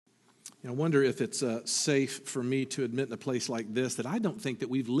I wonder if it's safe for me to admit in a place like this that I don't think that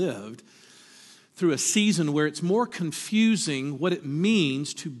we've lived through a season where it's more confusing what it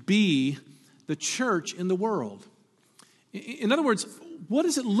means to be the church in the world. In other words, what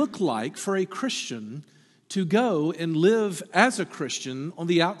does it look like for a Christian to go and live as a Christian on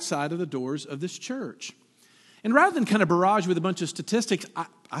the outside of the doors of this church? And rather than kind of barrage with a bunch of statistics,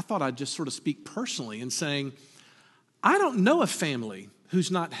 I thought I'd just sort of speak personally in saying, I don't know a family who's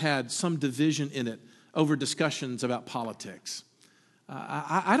not had some division in it over discussions about politics.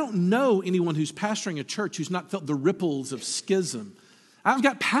 I don't know anyone who's pastoring a church who's not felt the ripples of schism. I've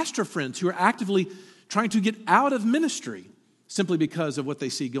got pastor friends who are actively trying to get out of ministry simply because of what they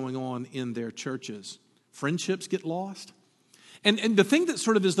see going on in their churches. Friendships get lost. And the thing that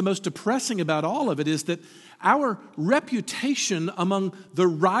sort of is the most depressing about all of it is that our reputation among the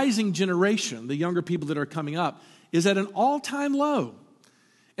rising generation, the younger people that are coming up, is at an all-time low.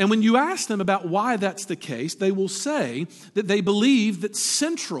 And when you ask them about why that's the case, they will say that they believe that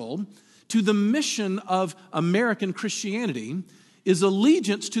central to the mission of American Christianity is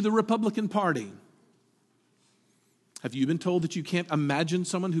allegiance to the Republican Party. Have you been told that you can't imagine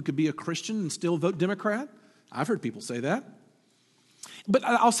someone who could be a Christian and still vote Democrat? I've heard people say that. But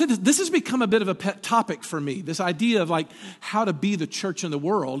I'll say this has become a bit of a pet topic for me, this idea of like how to be the church in the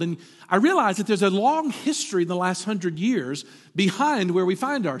world. And I realize that there's a long history in the last 100 years behind where we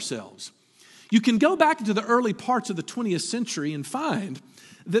find ourselves. You can go back into the early parts of the 20th century and find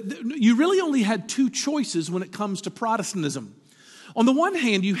that you really only had two choices when it comes to Protestantism. On the one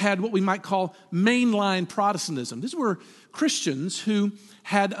hand, you had what we might call mainline Protestantism. These were Christians who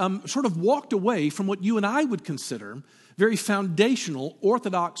had sort of walked away from what you and I would consider very foundational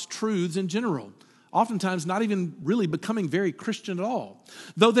Orthodox truths in general, oftentimes not even really becoming very Christian at all,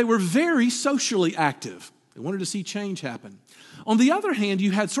 though they were very socially active. They wanted to see change happen. On the other hand,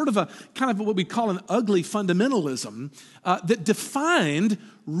 you had sort of a kind of what we call an ugly fundamentalism that defined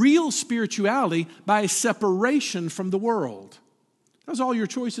real spirituality by a separation from the world. That was all your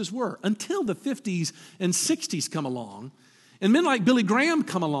choices were until the 50s and 60s come along, and men like Billy Graham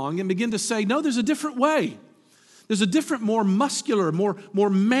come along and begin to say, no, there's a different way. There's a different, more muscular, more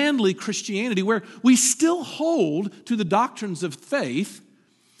manly Christianity where we still hold to the doctrines of faith,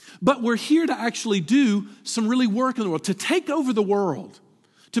 but we're here to actually do some really work in the world, to take over the world,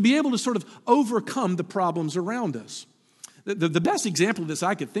 to be able to sort of overcome the problems around us. The best example of this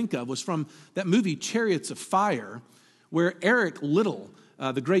I could think of was from that movie Chariots of Fire, where Eric Liddell,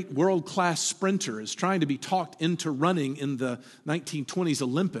 the great world-class sprinter, is trying to be talked into running in the 1920s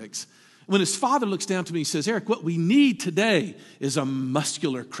Olympics. When his father looks down to me, he says, Eric, what we need today is a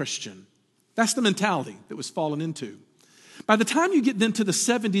muscular Christian. That's the mentality that was fallen into. By the time you get into the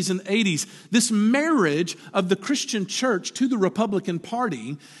 70s and 80s, this marriage of the Christian church to the Republican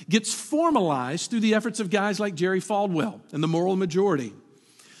Party gets formalized through the efforts of guys like Jerry Falwell and the Moral Majority.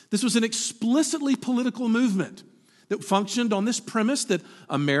 This was an explicitly political movement that functioned on this premise that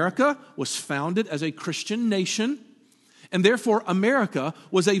America was founded as a Christian nation, and therefore America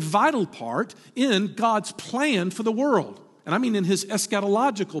was a vital part in God's plan for the world. And I mean in his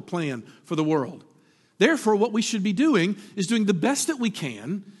eschatological plan for the world. Therefore, what we should be doing is doing the best that we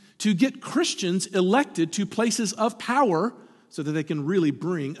can to get Christians elected to places of power so that they can really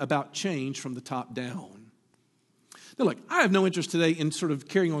bring about change from the top down. Now look, I have no interest today in sort of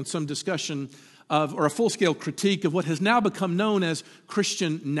carrying on some discussion of, or a full-scale critique of what has now become known as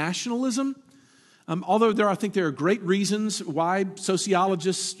Christian nationalism. Although I think there are great reasons why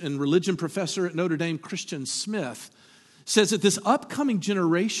sociologist and religion professor at Notre Dame, Christian Smith, says that this upcoming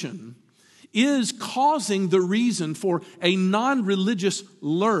generation is causing the reason for a non-religious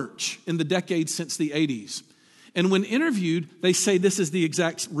lurch in the decades since the 80s. And when interviewed, they say this is the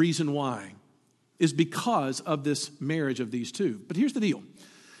exact reason why, is because of this marriage of these two. But here's the deal.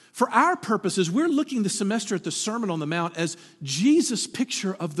 For our purposes, we're looking this semester at the Sermon on the Mount as Jesus'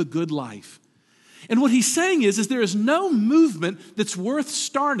 picture of the good life. And what he's saying is there is no movement that's worth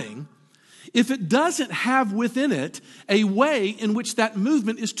starting if it doesn't have within it a way in which that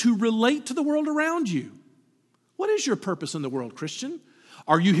movement is to relate to the world around you. What is your purpose in the world, Christian?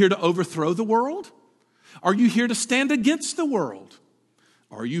 Are you here to overthrow the world? Are you here to stand against the world?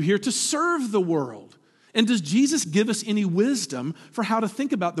 Are you here to serve the world? And does Jesus give us any wisdom for how to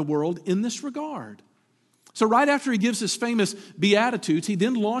think about the world in this regard? So right after he gives his famous Beatitudes, he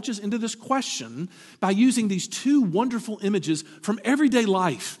then launches into this question by using these two wonderful images from everyday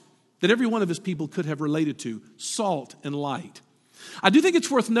life that every one of his people could have related to, salt and light. I do think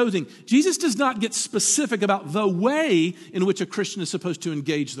it's worth noting, Jesus does not get specific about the way in which a Christian is supposed to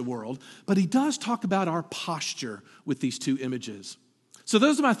engage the world, but he does talk about our posture with these two images. So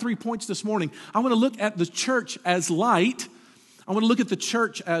those are my 3 points this morning. I want to look at the church as light. I want to look at the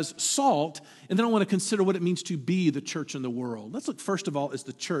church as salt. And then I want to consider what it means to be the church in the world. Let's look first of all at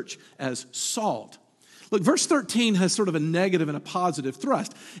the church as salt. Look, verse 13 has sort of a negative and a positive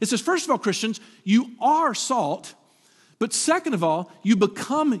thrust. It says, first of all, Christians, you are salt. But second of all, you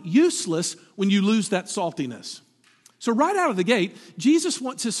become useless when you lose that saltiness. So right out of the gate, Jesus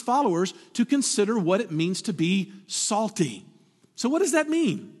wants his followers to consider what it means to be salty. So what does that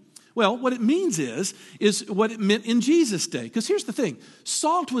mean? Well, what it means is what it meant in Jesus' day. Because here's the thing.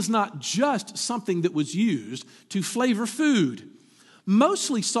 Salt was not just something that was used to flavor food.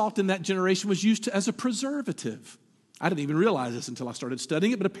 Mostly salt in that generation was used as a preservative. I didn't even realize this until I started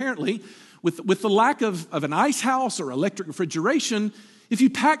studying it, but apparently with the lack of an ice house or electric refrigeration, if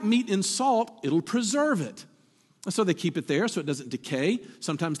you pack meat in salt, it'll preserve it. And so they keep it there so it doesn't decay.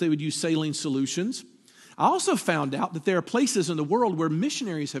 Sometimes they would use saline solutions. I also found out that there are places in the world where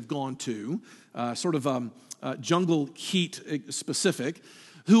missionaries have gone to, jungle heat specific,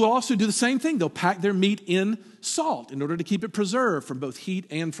 who will also do the same thing. They'll pack their meat in salt in order to keep it preserved from both heat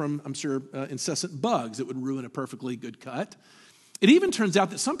and from, I'm sure, incessant bugs that would ruin a perfectly good cut. It even turns out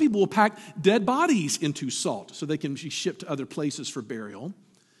that some people will pack dead bodies into salt so they can be shipped to other places for burial.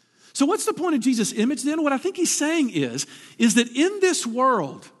 So what's the point of Jesus' image then? What I think he's saying is that in this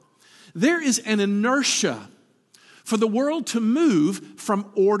world, there is an inertia for the world to move from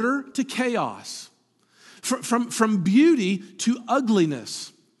order to chaos, from beauty to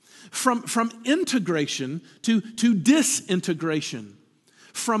ugliness, from integration to disintegration,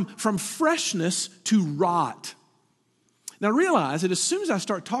 from freshness to rot. Now realize that as soon as I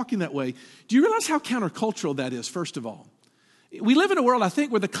start talking that way, do you realize how countercultural that is, first of all? We live in a world, I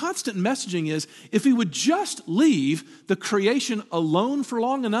think, where the constant messaging is, if we would just leave the creation alone for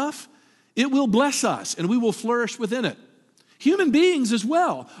long enough, it will bless us and we will flourish within it. Human beings as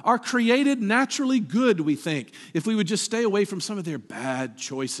well are created naturally good, we think, if we would just stay away from some of their bad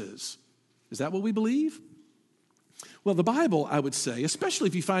choices. Is that what we believe? Well, the Bible, I would say, especially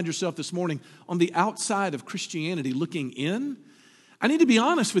if you find yourself this morning on the outside of Christianity looking in, I need to be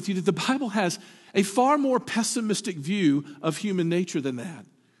honest with you that the Bible has a far more pessimistic view of human nature than that.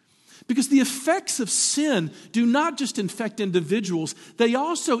 Because the effects of sin do not just infect individuals, they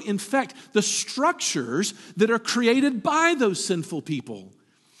also infect the structures that are created by those sinful people.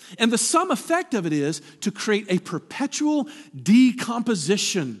 And the sum effect of it is to create a perpetual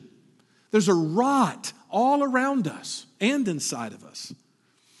decomposition. There's a rot all around us and inside of us.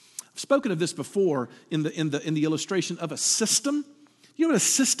 I've spoken of this before in the illustration of a system. You know what a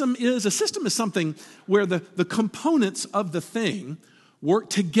system is? A system is something where the components of the thing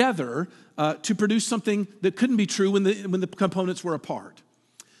work together to produce something that couldn't be true when the components were apart.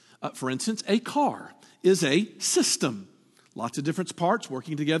 For instance, a car is a system. Lots of different parts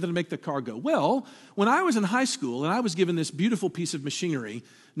working together to make the car go. Well, when I was in high school and I was given this beautiful piece of machinery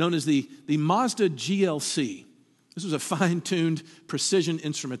known as the Mazda GLC. This was a fine-tuned precision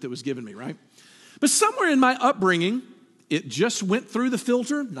instrument that was given me, right? But somewhere in my upbringing, it just went through the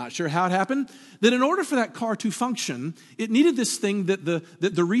filter, not sure how it happened, that in order for that car to function, it needed this thing that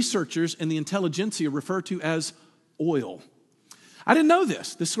the researchers and the intelligentsia refer to as oil. I didn't know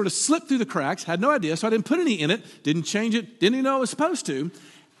this. This sort of slipped through the cracks, had no idea, so I didn't put any in it, didn't change it, didn't even know I was supposed to.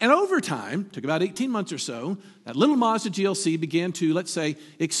 And over time, took about 18 months or so, that little Mazda GLC began to, let's say,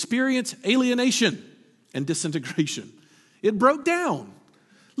 experience alienation and disintegration. It broke down.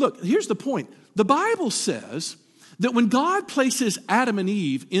 Look, here's the point. The Bible says that when God places Adam and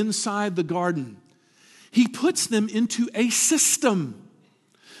Eve inside the garden, he puts them into a system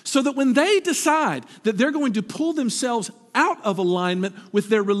so that when they decide that they're going to pull themselves out of alignment with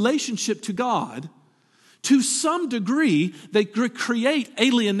their relationship to God, to some degree, they create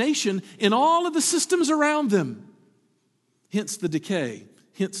alienation in all of the systems around them. Hence the decay.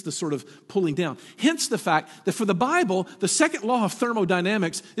 Hence the sort of pulling down. Hence the fact that for the Bible, the second law of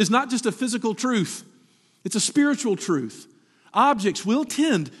thermodynamics is not just a physical truth. It's a spiritual truth. Objects will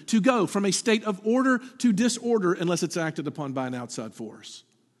tend to go from a state of order to disorder unless it's acted upon by an outside force.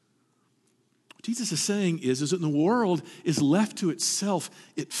 What Jesus is saying is that when the world is left to itself,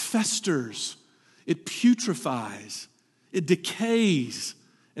 it festers, it putrefies, it decays,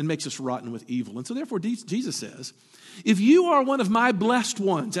 and makes us rotten with evil. And so therefore, Jesus says, if you are one of my blessed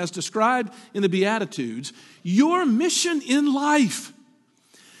ones, as described in the Beatitudes, your mission in life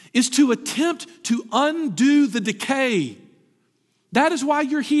is to attempt to undo the decay. That is why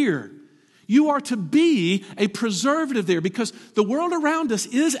you're here. You are to be a preservative there because the world around us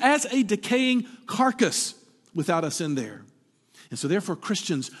is as a decaying carcass without us in there. And so therefore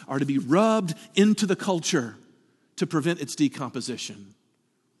Christians are to be rubbed into the culture to prevent its decomposition.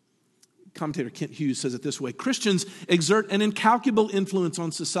 Commentator Kent Hughes says it this way: Christians exert an incalculable influence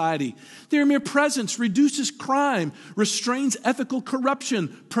on society. Their mere presence reduces crime, restrains ethical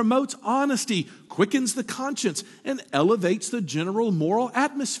corruption, promotes honesty, quickens the conscience, and elevates the general moral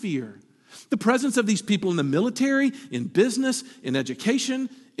atmosphere. The presence of these people in the military, in business, in education,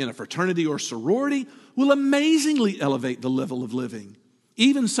 in a fraternity or sorority will amazingly elevate the level of living,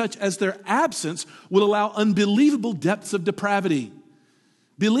 even such as their absence will allow unbelievable depths of depravity.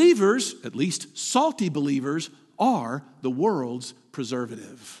 Believers, at least salty believers, are the world's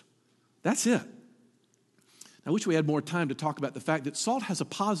preservative. That's it. I wish we had more time to talk about the fact that salt has a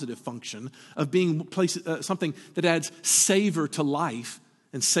positive function of being something that adds savor to life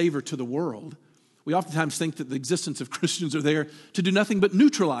and savor to the world. We oftentimes think that the existence of Christians are there to do nothing but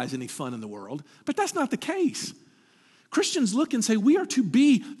neutralize any fun in the world, but that's not the case. Christians look and say, we are to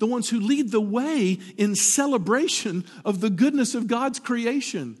be the ones who lead the way in celebration of the goodness of God's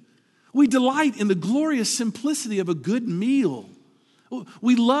creation. We delight in the glorious simplicity of a good meal.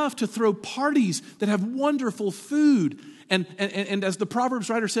 We love to throw parties that have wonderful food and as the Proverbs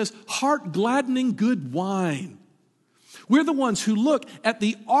writer says, heart-gladdening good wine. We're the ones who look at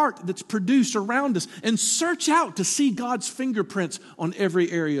the art that's produced around us and search out to see God's fingerprints on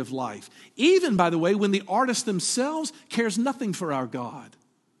every area of life. Even, by the way, when the artist themselves cares nothing for our God.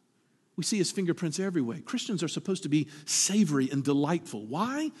 We see his fingerprints everywhere. Christians are supposed to be savory and delightful.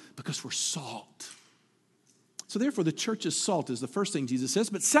 Why? Because we're salt. So therefore, the church is salt is the first thing Jesus says.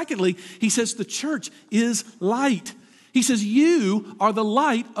 But secondly, he says the church is light. He says, you are the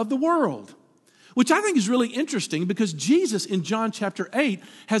light of the world. Which I think is really interesting because Jesus in John chapter 8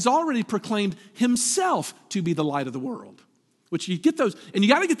 has already proclaimed himself to be the light of the world. Which you get those, and you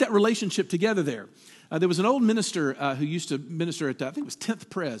got to get that relationship together there. There was an old minister who used to minister at, I think it was 10th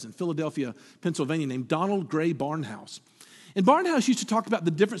Pres in Philadelphia, Pennsylvania, named Donald Gray Barnhouse. And Barnhouse used to talk about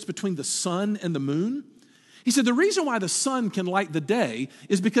the difference between the sun and the moon. He said the reason why the sun can light the day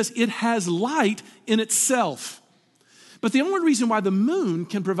is because it has light in itself. But the only reason why the moon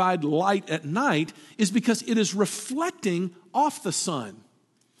can provide light at night is because it is reflecting off the sun.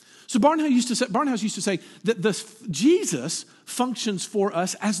 So Barnhouse used to say that Jesus functions for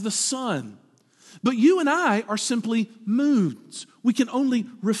us as the sun. But you and I are simply moons. We can only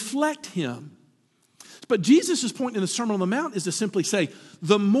reflect him. But Jesus' point in the Sermon on the Mount is to simply say,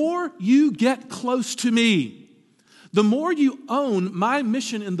 the more you get close to me, the more you own my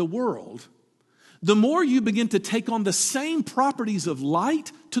mission in the world, the more you begin to take on the same properties of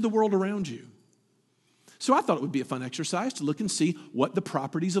light to the world around you. So I thought it would be a fun exercise to look and see what the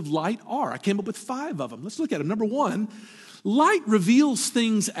properties of light are. I came up with 5 of them. Let's look at them. Number 1, light reveals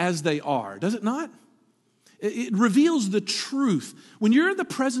things as they are, does it not? It reveals the truth. When you're in the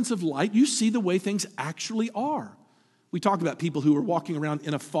presence of light, you see the way things actually are. We talk about people who are walking around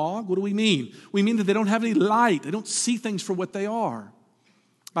in a fog. What do we mean? We mean that they don't have any light. They don't see things for what they are.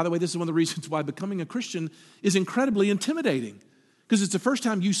 By the way, this is one of the reasons why becoming a Christian is incredibly intimidating, because it's the first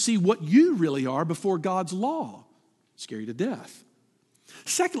time you see what you really are before God's law. Scary to death.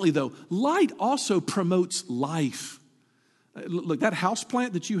 Secondly, though, light also promotes life. Look, that house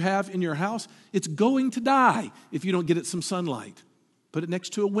plant that you have in your house, it's going to die if you don't get it some sunlight. Put it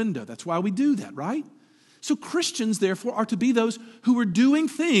next to a window. That's why we do that, right? So Christians, therefore, are to be those who are doing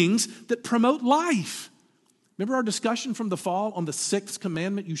things that promote life. Remember our discussion from the fall on the 6th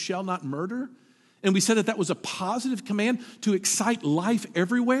commandment, you shall not murder? And we said that was a positive command to excite life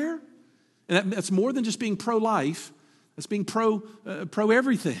everywhere. And that's more than just being pro-life. That's being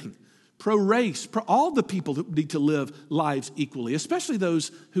pro-everything, pro-race, all the people that need to live lives equally, especially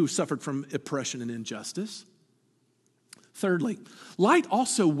those who suffered from oppression and injustice. Thirdly, light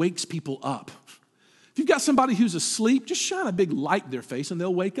also wakes people up. If you've got somebody who's asleep, just shine a big light in their face and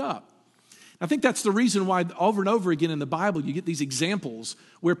they'll wake up. I think that's the reason why over and over again in the Bible you get these examples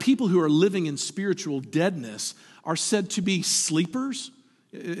where people who are living in spiritual deadness are said to be sleepers.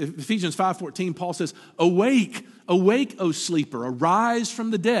 Ephesians 5:14, Paul says, awake, awake, O sleeper, arise from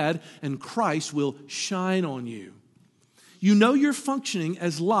the dead, and Christ will shine on you. You know you're functioning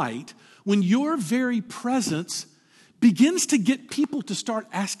as light when your very presence begins to get people to start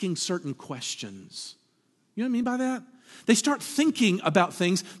asking certain questions. You know what I mean by that? They start thinking about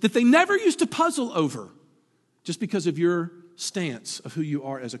things that they never used to puzzle over just because of your stance of who you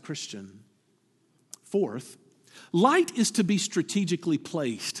are as a Christian. Fourth, light is to be strategically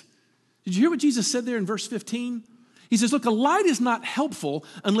placed. Did you hear what Jesus said there in verse 15? He says, look, a light is not helpful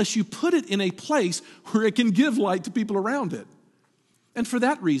unless you put it in a place where it can give light to people around it. And for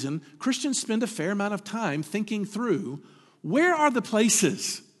that reason, Christians spend a fair amount of time thinking through, where are the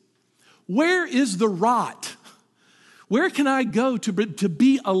places? Where is the rot? Where can I go to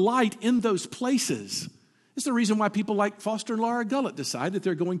be a light in those places? It's the reason why people like Foster and Laura Gullett decide that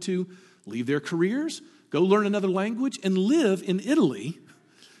they're going to leave their careers, go learn another language, and live in Italy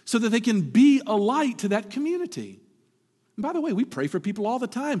so that they can be a light to that community. And by the way, we pray for people all the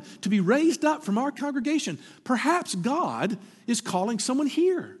time to be raised up from our congregation. Perhaps God is calling someone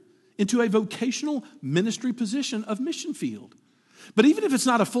here into a vocational ministry position of mission field. But even if it's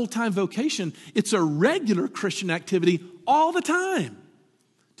not a full-time vocation, it's a regular Christian activity all the time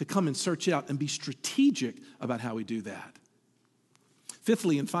to come and search out and be strategic about how we do that.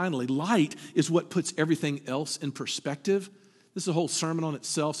 Fifthly and finally, light is what puts everything else in perspective. This is a whole sermon on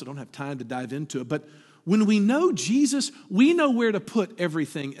itself, so I don't have time to dive into it. But when we know Jesus, we know where to put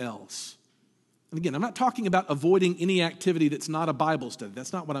everything else. And again, I'm not talking about avoiding any activity that's not a Bible study.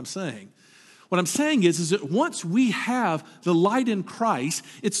 That's not what I'm saying. What I'm saying is that once we have the light in Christ,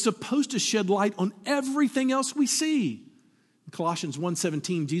 it's supposed to shed light on everything else we see. In Colossians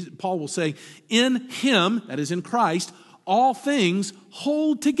 1:17, Paul will say, in him, that is in Christ, all things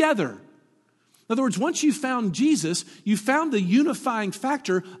hold together. In other words, once you found Jesus, you found the unifying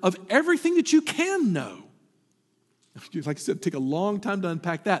factor of everything that you can know. Like I said, take a long time to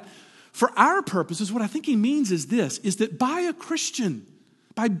unpack that. For our purposes, what I think he means is this, is that by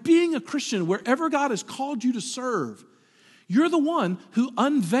being a Christian, wherever God has called you to serve, you're the one who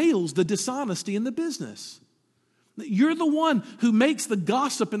unveils the dishonesty in the business. You're the one who makes the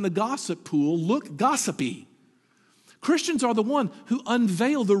gossip in the gossip pool look gossipy. Christians are the one who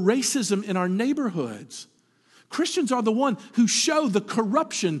unveil the racism in our neighborhoods. Christians are the one who show the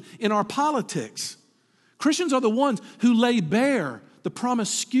corruption in our politics. Christians are the ones who lay bare the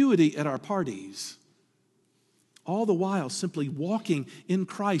promiscuity at our parties. All the while simply walking in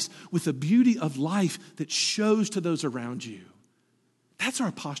Christ with the beauty of life that shows to those around you. That's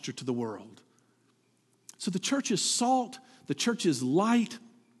our posture to the world. So the church is salt, the church is light.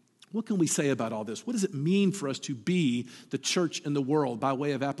 What can we say about all this? What does it mean for us to be the church in the world by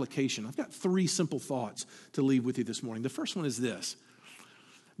way of application? I've got 3 simple thoughts to leave with you this morning. The first one is this.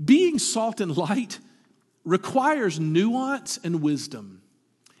 Being salt and light requires nuance and wisdom.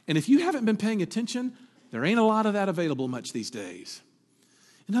 And if you haven't been paying attention, there ain't a lot of that available much these days.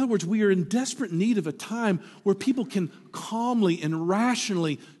 In other words, we are in desperate need of a time where people can calmly and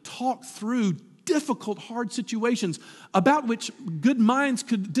rationally talk through difficult, hard situations about which good minds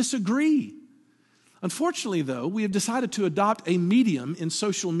could disagree. Unfortunately, though, we have decided to adopt a medium in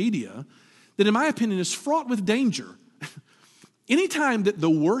social media that, in my opinion, is fraught with danger. Anytime that the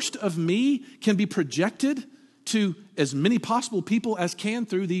worst of me can be projected to as many possible people as can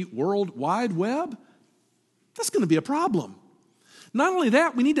through the World Wide Web, that's going to be a problem. Not only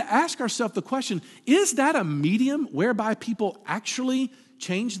that, we need to ask ourselves the question, is that a medium whereby people actually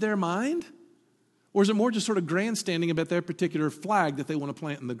change their mind? Or is it more just sort of grandstanding about their particular flag that they want to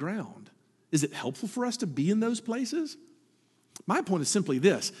plant in the ground? Is it helpful for us to be in those places? My point is simply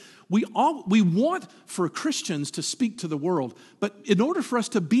this. We want for Christians to speak to the world, but in order for us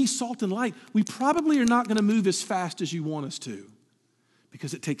to be salt and light, we probably are not going to move as fast as you want us to,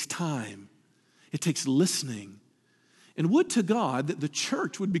 because it takes time. It takes listening. And would to God that the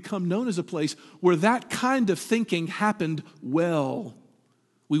church would become known as a place where that kind of thinking happened well.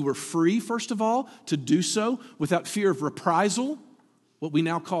 We were free, first of all, to do so without fear of reprisal, what we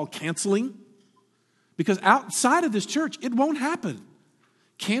now call canceling. Because outside of this church, it won't happen.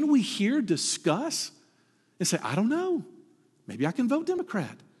 Can we here discuss and say, I don't know. Maybe I can vote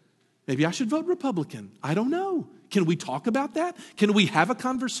Democrat. Maybe I should vote Republican. I don't know. Can we talk about that? Can we have a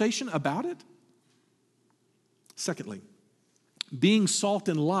conversation about it? Secondly, being salt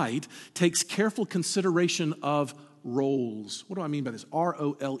and light takes careful consideration of roles. What do I mean by this?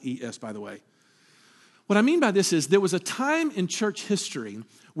 R-O-L-E-S, by the way. What I mean by this is there was a time in church history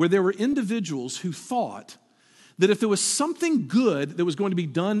where there were individuals who thought that if there was something good that was going to be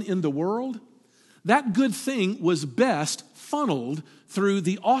done in the world, that good thing was best funneled through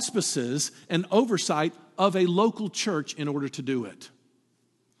the auspices and oversight of a local church in order to do it.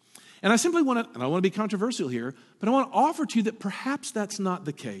 And I simply want to, and I want to be controversial here, but I want to offer to you that perhaps that's not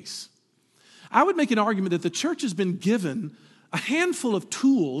the case. I would make an argument that the church has been given a handful of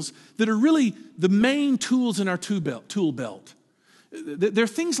tools that are really the main tools in our tool belt. They're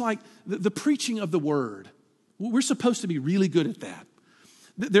things like the preaching of the word. We're supposed to be really good at that.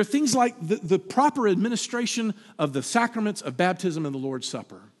 There are things like the proper administration of the sacraments of baptism and the Lord's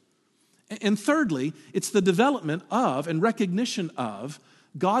Supper. And thirdly, it's the development of and recognition of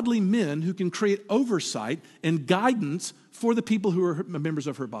godly men who can create oversight and guidance for the people who are members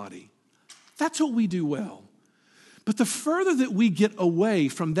of her body. That's what we do well. But the further that we get away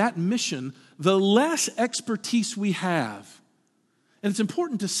from that mission, the less expertise we have. And it's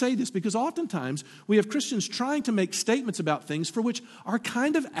important to say this because oftentimes we have Christians trying to make statements about things for which are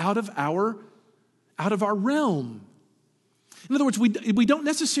kind of out of our realm. In other words, we don't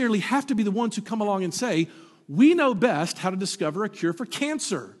necessarily have to be the ones who come along and say, we know best how to discover a cure for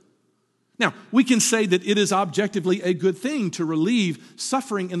cancer. Now, we can say that it is objectively a good thing to relieve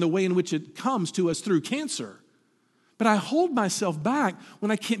suffering in the way in which it comes to us through cancer. But I hold myself back when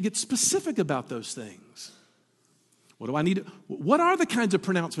I can't get specific about those things. What do I need? What are the kinds of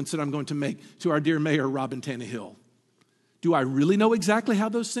pronouncements that I'm going to make to our dear Mayor, Robin Tannehill? Do I really know exactly how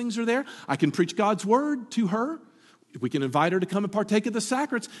those things are there? I can preach God's word to her. We can invite her to come and partake of the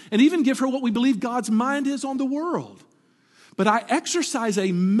sacraments and even give her what we believe God's mind is on the world. But I exercise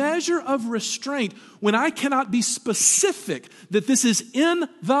a measure of restraint when I cannot be specific that this is in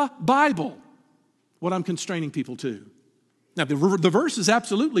the Bible, what I'm constraining people to. Now, the verse is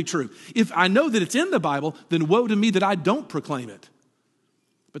absolutely true. If I know that it's in the Bible, then woe to me that I don't proclaim it.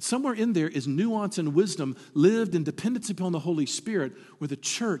 But somewhere in there is nuance and wisdom lived in dependence upon the Holy Spirit where the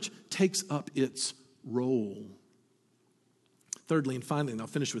church takes up its role. Thirdly and finally, and I'll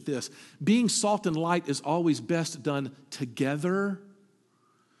finish with this, being salt and light is always best done together.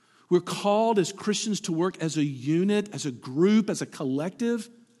 We're called as Christians to work as a unit, as a group, as a collective.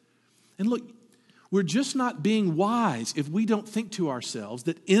 And look, we're just not being wise if we don't think to ourselves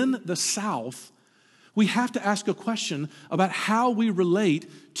that in the South, we have to ask a question about how we relate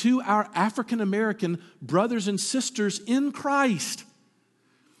to our African American brothers and sisters in Christ.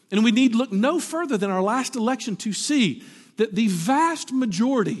 And we need look no further than our last election to see that the vast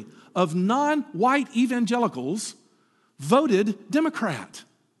majority of non-white evangelicals voted Democrat.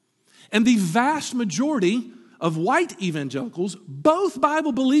 And the vast majority of white evangelicals, both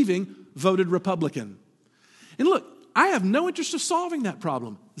Bible-believing, voted Republican. And look, I have no interest in solving that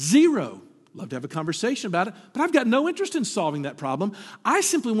problem. Zero. Love to have a conversation about it, but I've got no interest in solving that problem. I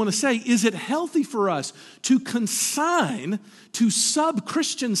simply want to say, is it healthy for us to consign to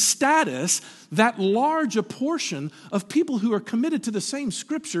sub-Christian status that large a portion of people who are committed to the same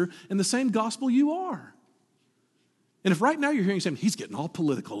scripture and the same gospel you are? And if right now you're hearing saying, he's getting all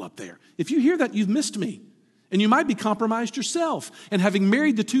political up there. If you hear that, you've missed me. And you might be compromised yourself and having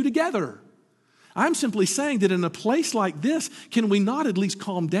married the two together. I'm simply saying that in a place like this, can we not at least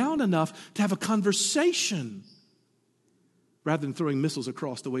calm down enough to have a conversation rather than throwing missiles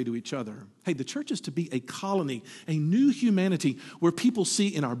across the way to each other? Hey, the church is to be a colony, a new humanity where people see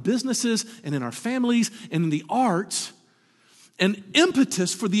in our businesses and in our families and in the arts an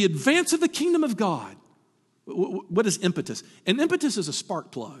impetus for the advance of the kingdom of God. What is impetus? An impetus is a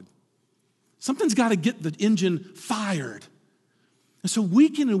spark plug. Something's got to get the engine fired. And so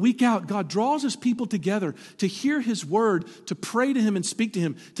week in and week out, God draws his people together to hear his word, to pray to him and speak to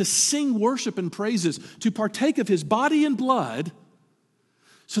him, to sing worship and praises, to partake of his body and blood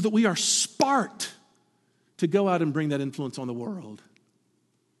so that we are sparked to go out and bring that influence on the world.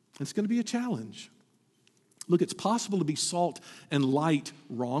 And it's going to be a challenge. Look, it's possible to be salt and light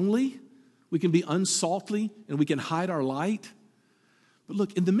wrongly. We can be unsaltly and we can hide our light. But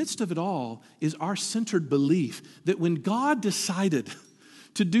look, in the midst of it all is our centered belief that when God decided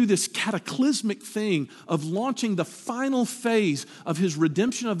to do this cataclysmic thing of launching the final phase of his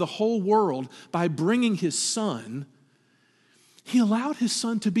redemption of the whole world by bringing his son, he allowed his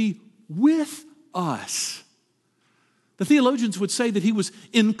son to be with us. The theologians would say that he was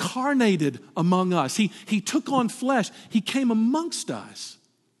incarnated among us. He took on flesh. He came amongst us.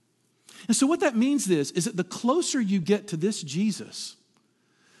 And so what that means is that the closer you get to this Jesus,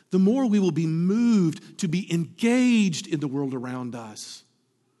 the more we will be moved to be engaged in the world around us.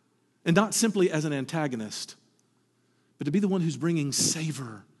 And not simply as an antagonist, but to be the one who's bringing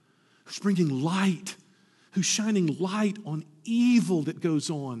savor, who's bringing light, who's shining light on evil that goes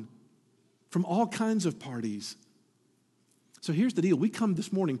on from all kinds of parties. So here's the deal. We come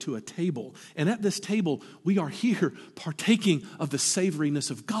this morning to a table, and at this table, we are here partaking of the savoriness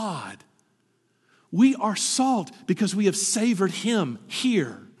of God. We are salt because we have savored him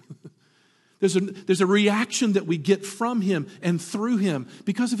here. There's a reaction that we get from him and through him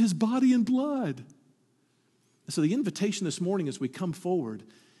because of his body and blood. And so the invitation this morning as we come forward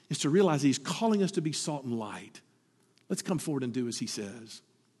is to realize he's calling us to be salt and light. Let's come forward and do as he says.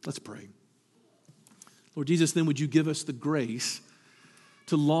 Let's pray. Lord Jesus, then would you give us the grace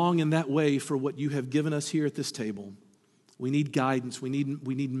to long in that way for what you have given us here at this table. We need guidance. We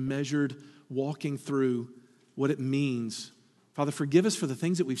need measured walking through what it means. Father, forgive us for the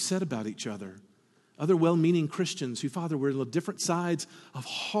things that we've said about each other. Other well-meaning Christians who, Father, we're on different sides of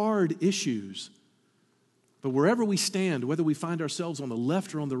hard issues. But wherever we stand, whether we find ourselves on the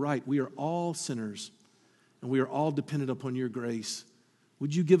left or on the right, we are all sinners, and we are all dependent upon your grace.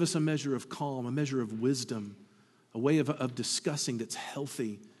 Would you give us a measure of calm, a measure of wisdom, a way of discussing that's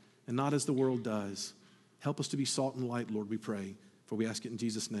healthy and not as the world does? Help us to be salt and light, Lord, we pray. For we ask it in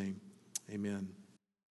Jesus' name. Amen.